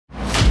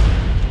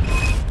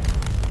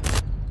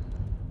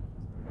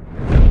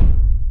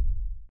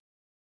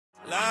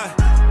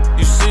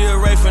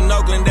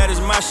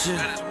shit.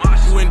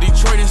 You in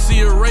Detroit and see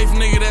a Wraith,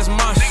 nigga, that's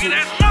my shit.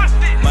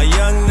 My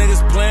young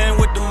niggas playing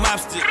with the mop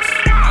sticks.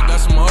 I got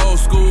some old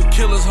school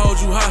killers hold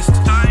you hostage.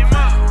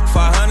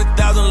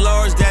 500,000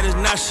 lords, that is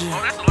not shit.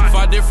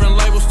 5 different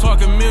labels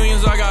talking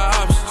millions, I got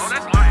options.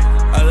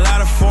 A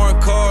lot of foreign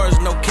cars,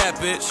 no cap,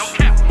 bitch.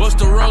 Bust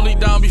the rollie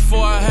down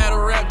before I had a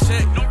rap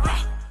check.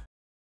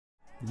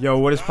 Yo,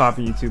 what is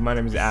poppin' YouTube? My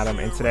name is Adam,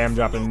 and today I'm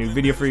dropping a new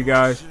video for you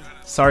guys.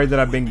 Sorry that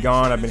I've been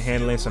gone. I've been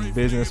handling some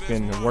business,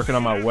 been working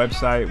on my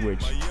website,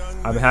 which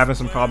I've been having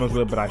some problems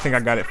with, but I think I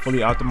got it fully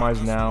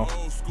optimized now.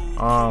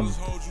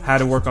 Had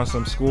to work on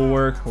some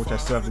schoolwork, which I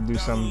still have to do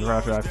some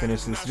after I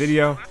finish this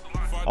video.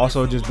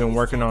 Also, just been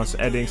working on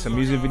editing some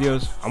music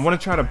videos. I'm gonna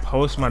try to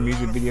post my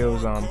music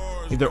videos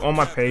either on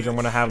my page, or I'm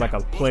gonna have like a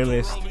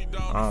playlist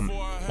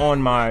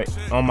on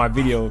my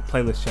video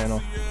playlist channel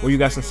where you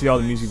guys can see all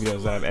the music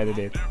videos that I've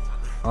edited.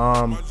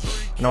 And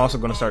I'm also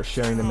going to start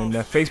sharing them in the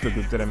Facebook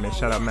group that I made.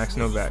 Shout out Max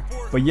Novak.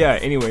 But yeah,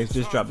 anyways,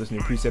 just dropped this new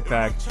preset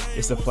pack.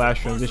 It's the Flash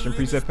Transition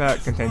preset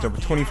pack. Contains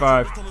over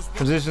 25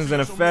 transitions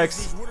and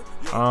effects.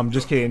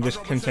 Just kidding,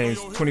 just contains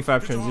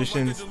 25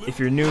 transitions. If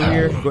you're new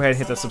here, go ahead and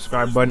hit that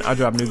subscribe button. I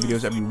drop new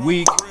videos every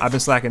week. I've been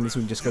slacking this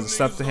week just because of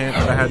stuff that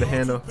I had to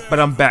handle.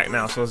 But I'm back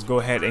now, so let's go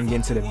ahead and get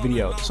into the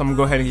video. So I'm going to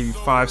go ahead and give you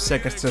 5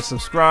 seconds to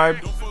subscribe.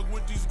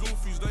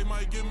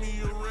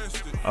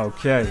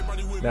 Okay,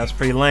 that's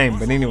pretty lame,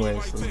 but anyways,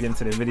 let's get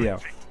into the video.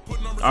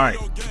 Alright,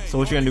 so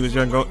what you're gonna do is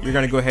you're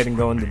gonna go ahead and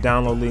go in the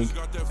download link.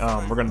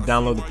 We're gonna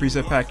download the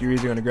preset pack. You're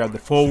either gonna grab the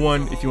full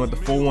one if you want the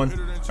full one,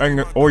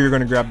 or you're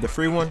gonna grab the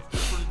free one.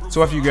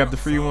 So after you grab the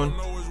free one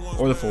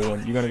or the full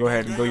one, you're gonna go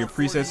ahead and go to your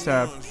presets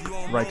tab,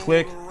 right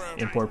click,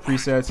 import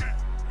presets,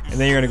 and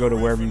then you're gonna go to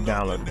wherever you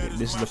downloaded it.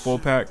 This is the full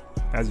pack,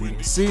 as you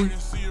can see.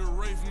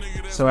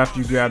 So after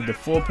you grab the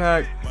full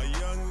pack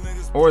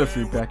or the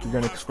free pack, you're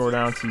going to scroll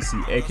down to see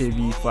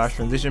AKV Flash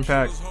Transition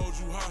Pack,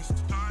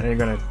 and you're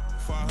going to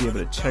be able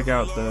to check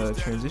out the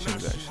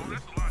transitions actually.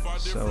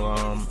 So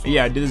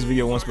yeah, I did this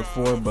video once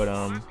before, but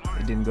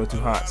it didn't go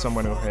too hot, so I'm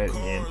going to go ahead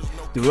and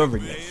do it over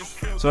again.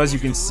 So as you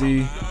can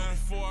see,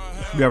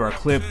 we have our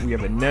clip, we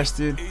have it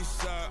nested,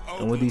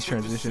 and with these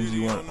transitions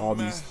you want all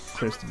these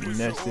clips to be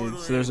nested.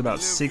 So there's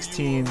about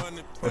 16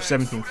 or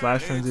 17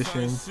 flash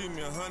transitions,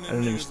 and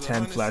then there's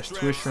 10 flash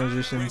twist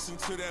transitions.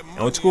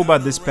 And what's cool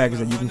about this pack is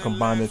that you can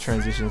combine the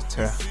transitions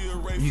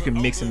you can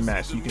mix and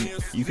match.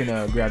 You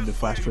can grab the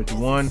flash twist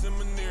one,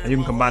 and you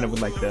can combine it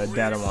with like the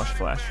data wash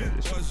flash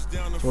transition. So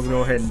we're gonna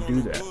go ahead and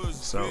do that.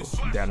 So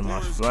data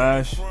wash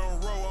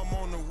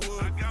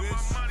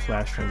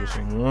flash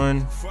transition 1,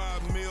 and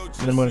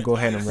then I'm gonna go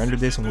ahead and render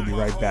this, and we'll be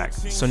right back.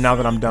 So now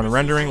that I'm done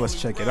rendering,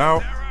 let's check it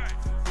out.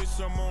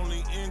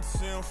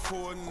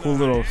 Cool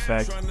little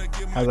effect.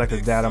 Has like a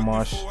data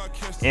mosh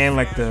and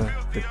like the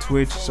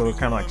twitch, so it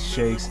kind of like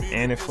shakes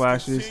and it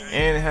flashes,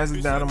 and it has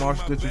a data mosh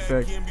glitch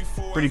effect.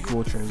 Pretty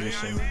cool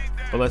transition.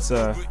 But let's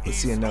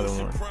see another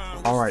one.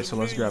 Alright, so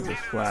let's grab the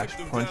flash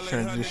punch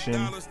transition,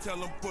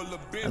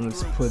 and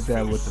let's put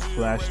that with the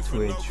flash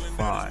twitch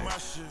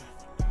 5,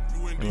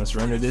 and let's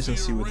render this and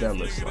see what that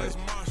looks like.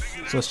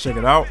 So let's check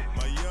it out.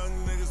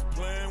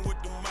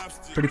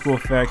 Pretty cool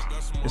effect.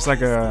 It's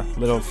like a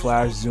little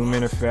flash zoom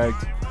in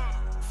effect.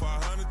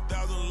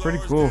 Pretty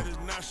cool.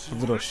 A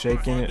little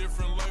shake in it.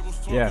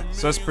 Yeah,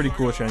 so that's pretty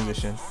cool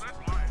transition.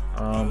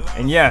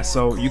 And yeah,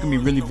 so you can be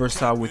really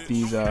versatile with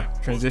these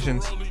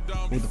transitions,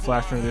 with the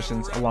flash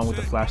transitions along with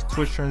the flash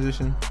twitch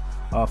transition.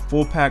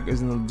 Full pack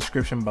is in the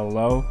description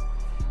below.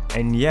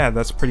 And yeah,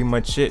 that's pretty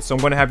much it. So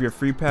I'm going to have your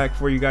free pack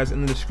for you guys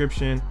in the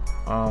description.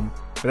 But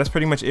that's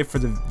pretty much it for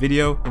the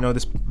video. You know,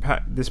 this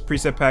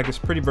preset pack is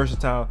pretty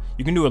versatile.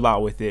 You can do a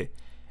lot with it.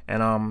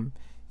 And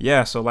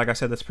yeah, so like I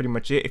said, that's pretty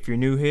much it. If you're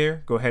new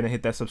here, go ahead and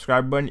hit that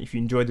subscribe button. If you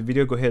enjoyed the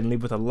video, go ahead and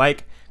leave with a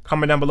like.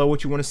 Comment down below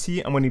what you want to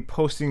see. I'm going to be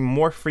posting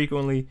more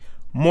frequently,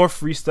 more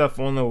free stuff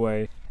on the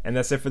way. And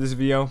that's it for this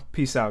video.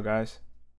 Peace out, guys.